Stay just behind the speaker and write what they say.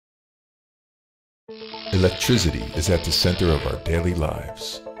Electricity is at the center of our daily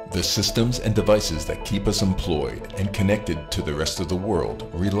lives. The systems and devices that keep us employed and connected to the rest of the world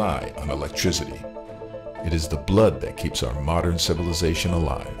rely on electricity. It is the blood that keeps our modern civilization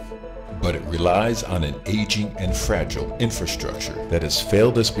alive. But it relies on an aging and fragile infrastructure that has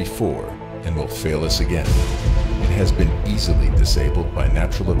failed us before and will fail us again. It has been easily disabled by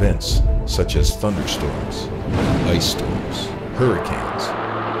natural events such as thunderstorms, ice storms, hurricanes,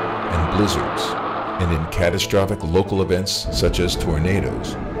 and blizzards. And in catastrophic local events such as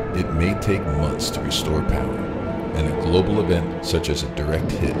tornadoes, it may take months to restore power. In a global event such as a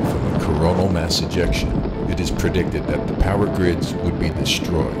direct hit from a coronal mass ejection, it is predicted that the power grids would be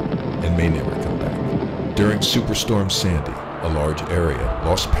destroyed and may never come back. During Superstorm Sandy, a large area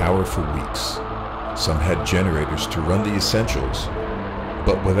lost power for weeks. Some had generators to run the essentials,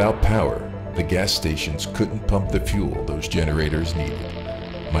 but without power, the gas stations couldn't pump the fuel those generators needed.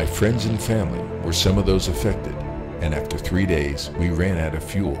 My friends and family were some of those affected, and after 3 days, we ran out of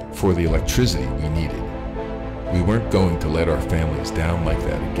fuel for the electricity we needed. We weren't going to let our families down like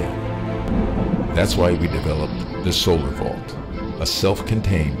that again. That's why we developed the Solar Vault, a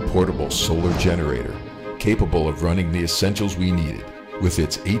self-contained portable solar generator capable of running the essentials we needed. With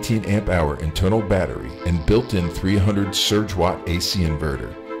its 18 amp hour internal battery and built-in 300 surge watt AC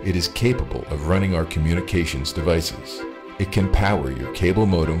inverter, it is capable of running our communications devices. It can power your cable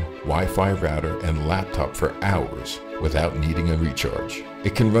modem, Wi-Fi router, and laptop for hours without needing a recharge.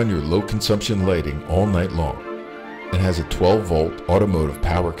 It can run your low consumption lighting all night long. It has a 12-volt automotive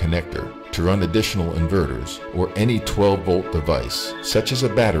power connector to run additional inverters or any 12-volt device, such as a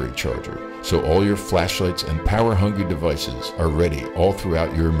battery charger, so all your flashlights and power-hungry devices are ready all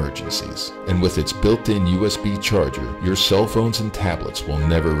throughout your emergencies. And with its built-in USB charger, your cell phones and tablets will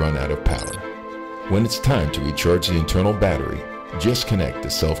never run out of power. When it's time to recharge the internal battery, just connect the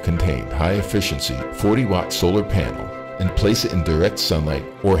self-contained high-efficiency 40-watt solar panel and place it in direct sunlight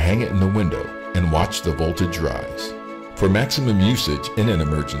or hang it in the window and watch the voltage rise. For maximum usage in an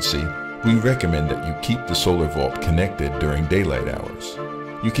emergency, we recommend that you keep the Solar Vault connected during daylight hours.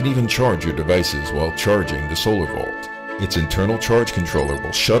 You can even charge your devices while charging the Solar Vault. Its internal charge controller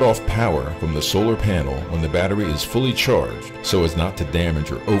will shut off power from the solar panel when the battery is fully charged so as not to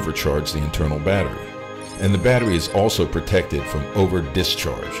damage or overcharge the internal battery. And the battery is also protected from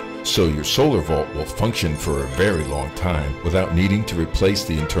over-discharge, so your Solar Vault will function for a very long time without needing to replace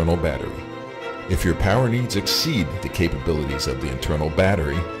the internal battery. If your power needs exceed the capabilities of the internal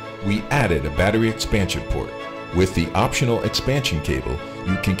battery, we added a battery expansion port. With the optional expansion cable,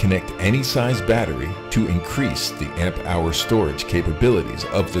 you can connect any size battery to increase the amp-hour storage capabilities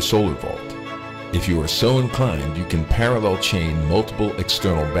of the Solar Vault. If you are so inclined, you can parallel chain multiple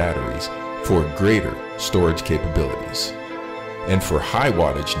external batteries for greater storage capabilities. And for high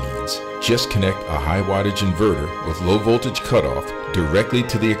wattage needs, just connect a high wattage inverter with low voltage cutoff directly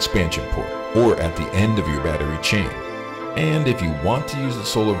to the expansion port or at the end of your battery chain. And if you want to use the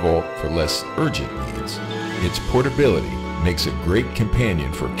Solar Vault for less urgent needs, its portability makes a great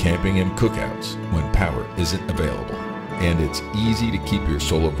companion for camping and cookouts when power isn't available. And it's easy to keep your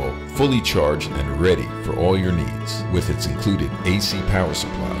Solar Vault fully charged and ready for all your needs with its included AC power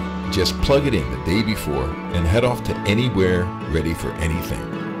supply. Just plug it in the day before and head off to anywhere ready for anything.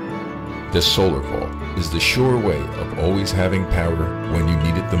 The Solar Vault is the sure way of always having power when you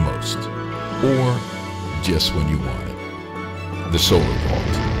need it the most, or just when you want it. The Solar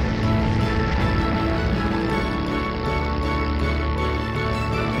Vault.